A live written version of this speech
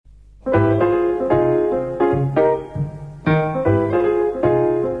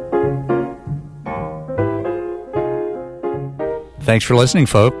Thanks for listening,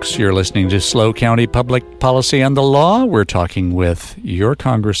 folks. You're listening to SLO County Public Policy and the Law. We're talking with your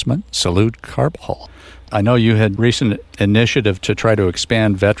Congressman, Salud Carbajal. I know you had recent initiative to try to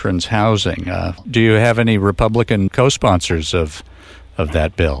expand veterans housing. Do you have any Republican co-sponsors of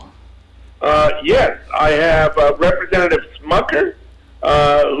that bill? Yes, I have Representative Smucker,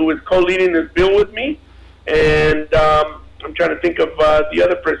 who is co-leading this bill with me, and I'm trying to think of the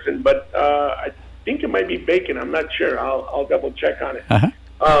other person, but I think it might be Bacon. I'm not sure. I'll double check on it.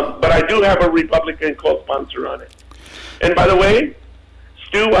 Uh-huh. But I do have a Republican co-sponsor on it. And by the way,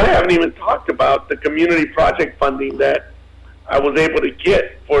 Stu, I haven't even talked about the community project funding that I was able to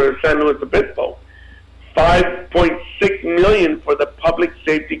get for San Luis Obispo. $5.6 million for the public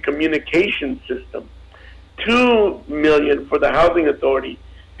safety communication system, $2 million for the housing authority,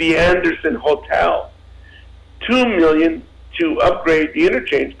 the Anderson Hotel, $2 million to upgrade the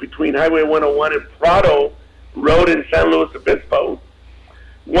interchange between Highway 101 and Prado Road in San Luis Obispo,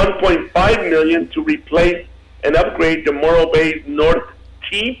 $1.5 million to replace and upgrade the Morro Bay's North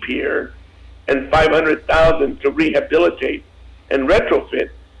T Pier, and $500,000 to rehabilitate and retrofit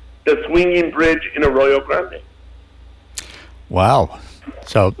the swinging bridge in Arroyo Grande. Wow.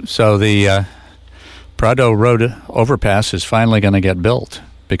 So the Prado Road overpass is finally going to get built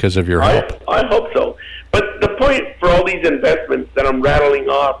because of your help. I hope so. But the point for all these investments that I'm rattling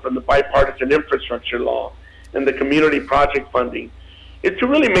off from the bipartisan infrastructure law and the community project funding is to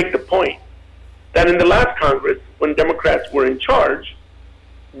really make the point that in the last Congress, when Democrats were in charge,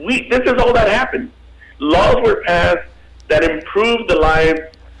 this is all that happened. Laws were passed that improved the lives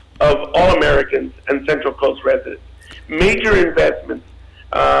of all Americans and Central Coast residents. Major investments,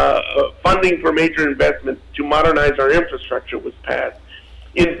 funding for major investments to modernize our infrastructure was passed.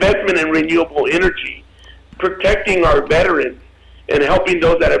 Investment in renewable energy, protecting our veterans and helping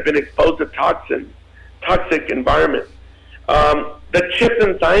those that have been exposed to toxic environments. The Chips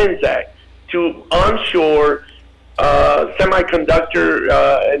and Science Act to onshore semiconductor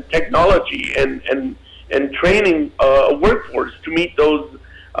and technology and training a workforce to meet those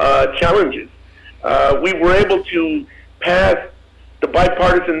challenges. We were able to pass the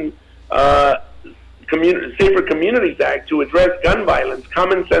bipartisan Safer Communities Act to address gun violence,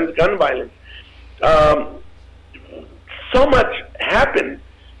 common sense gun violence. So much happened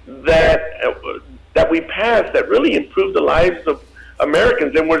that we passed that really improved the lives of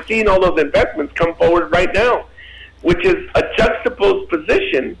Americans, and we're seeing all those investments come forward right now, which is a juxtaposed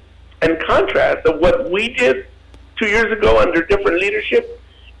position and contrast of what we did 2 years ago under different leadership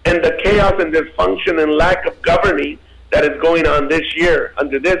and the chaos and dysfunction and lack of governing that is going on this year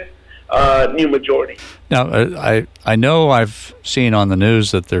under this new majority. Now, I know I've seen on the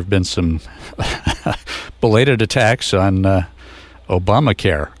news that there have been some belated attacks on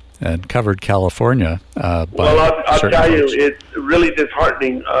Obamacare and covered California. Well, I'll tell you, it's really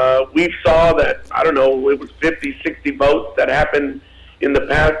disheartening. We saw that, I don't know, it was 50, 60 votes that happened in the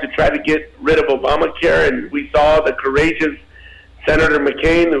past to try to get rid of Obamacare, and we saw the courageous Senator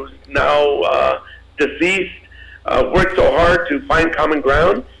McCain, who's now deceased, worked so hard to find common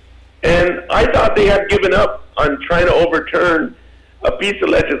ground. And I thought they had given up on trying to overturn a piece of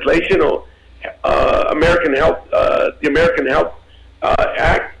legislation, the American Health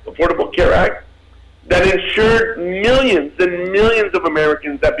Act, Affordable Care Act, that insured millions and millions of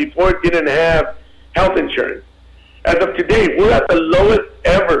Americans that before didn't have health insurance. As of today, we're at the lowest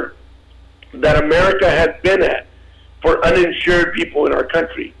ever that America has been at for uninsured people in our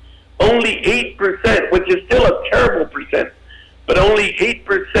country. Only 8%, which is still a terrible percent, but only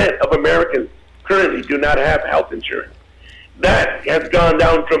 8% of Americans currently do not have health insurance. That has gone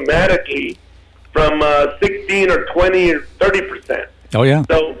down dramatically from 16 or 20 or 30%. Oh, yeah.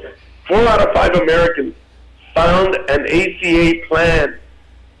 So 4 out of 5 Americans found an ACA plan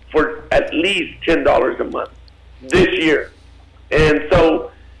for at least $10 a month this year. And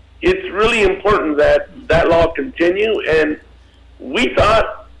so it's really important that that law continue. And we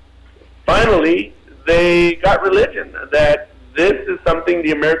thought, finally, they got religion, that this is something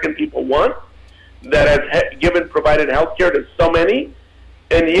the American people want, that has provided health care to so many,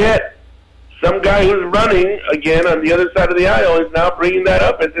 and yet some guy who's running again on the other side of the aisle is now bringing that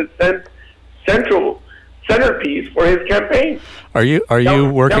up as his centerpiece for his campaign. Are you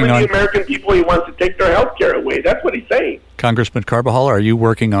working telling on the American people he wants to take their health care away? That's what he's saying. Congressman Carbajal, are you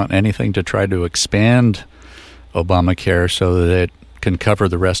working on anything to try to expand Obamacare so that it can cover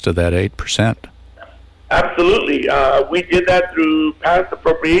the rest of that 8%? Absolutely. We did that through past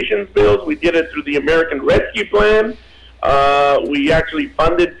appropriations bills. We did it through the American Rescue Plan. We actually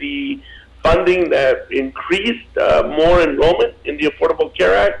funded the funding that increased more enrollment in the Affordable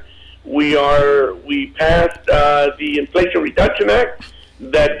Care Act. We passed the Inflation Reduction Act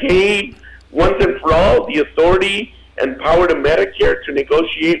that gave once and for all the authority and power to Medicare to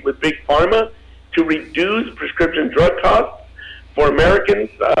negotiate with Big Pharma to reduce prescription drug costs for Americans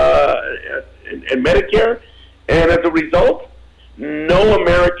and Medicare. And as a result, no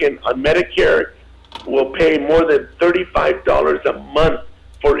American on Medicare will pay more than $35 a month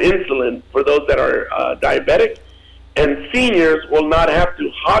for insulin for those that are diabetic. And seniors will not have to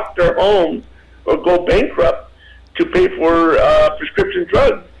hawk their homes or go bankrupt to pay for prescription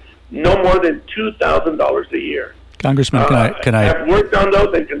drugs, no more than $2,000 a year. Congressman, can I have worked on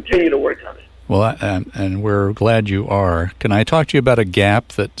those and continue to work on it. Well, and we're glad you are. Can I talk to you about a gap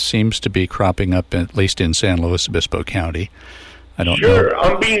that seems to be cropping up, at least in San Luis Obispo County? I don't know. Sure.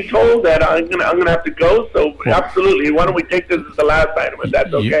 I'm being told that I'm gonna have to go, so absolutely. Why don't we take this as the last item, if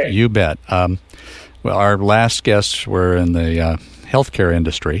that's okay? You bet. Well, our last guests were in the healthcare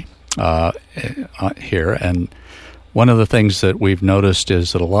industry here, and one of the things that we've noticed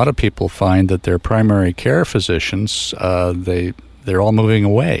is that a lot of people find that their primary care physicians, they're all moving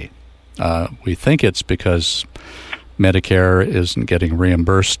away. We think it's because Medicare isn't getting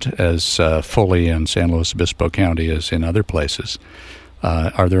reimbursed as fully in San Luis Obispo County as in other places.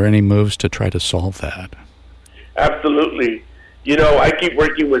 Are there any moves to try to solve that? Absolutely. I keep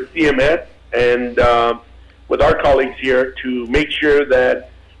working with CMS and with our colleagues here to make sure that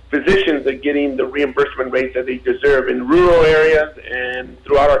physicians are getting the reimbursement rates that they deserve in rural areas and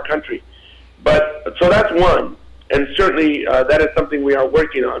throughout our country. So that's one, and certainly that is something we are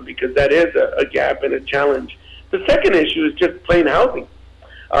working on because that is a gap and a challenge. The second issue is just plain housing.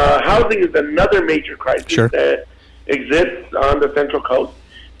 Housing is another major crisis that exists on the Central Coast.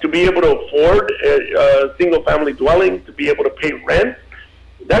 To be able to afford a single-family dwelling, to be able to pay rent,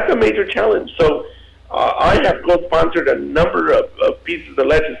 that's a major challenge. So I have co-sponsored a number of pieces of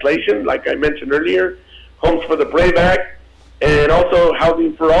legislation, like I mentioned earlier, Homes for the Brave Act, and also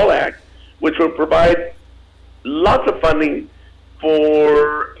Housing for All Act, which will provide lots of funding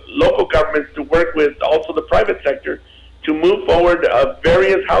for local governments to work with also the private sector to move forward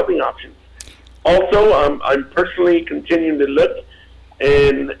various housing options. Also, I'm personally continuing to look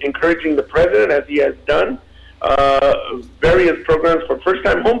and encouraging the president, as he has done, various programs for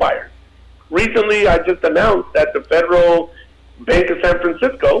first-time homebuyers. Recently, I just announced that the Federal Bank of San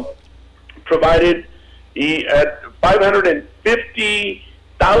Francisco provided at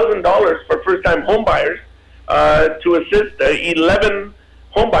 $550,000 for first-time homebuyers to assist 11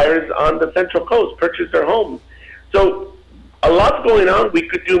 homebuyers on the Central Coast purchase their homes. So a lot's going on. We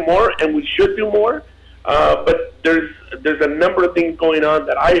could do more, and we should do more. But there's a number of things going on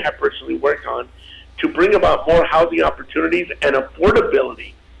that I have personally worked on to bring about more housing opportunities and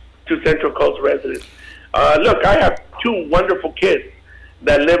affordability to Central Coast residents. Look, I have two wonderful kids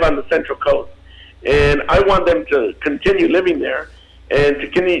that live on the Central Coast, and I want them to continue living there and to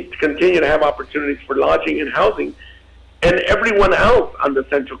continue to have opportunities for lodging and housing, and everyone else on the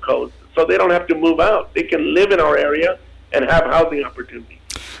Central Coast, so they don't have to move out. They can live in our area and have housing opportunities.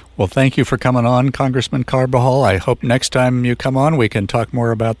 Well, thank you for coming on, Congressman Carbajal. I hope next time you come on, we can talk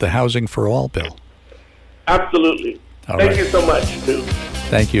more about the Housing for All bill. Absolutely. Thank you so much, Stu.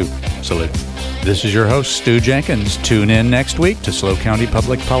 Thank you. Salute. This is your host, Stu Jenkins. Tune in next week to SLO County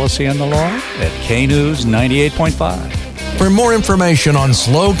Public Policy and the Law at KNews 98.5. For more information on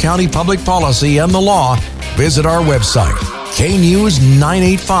SLO County Public Policy and the Law, visit our website,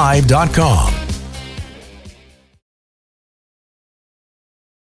 knews985.com.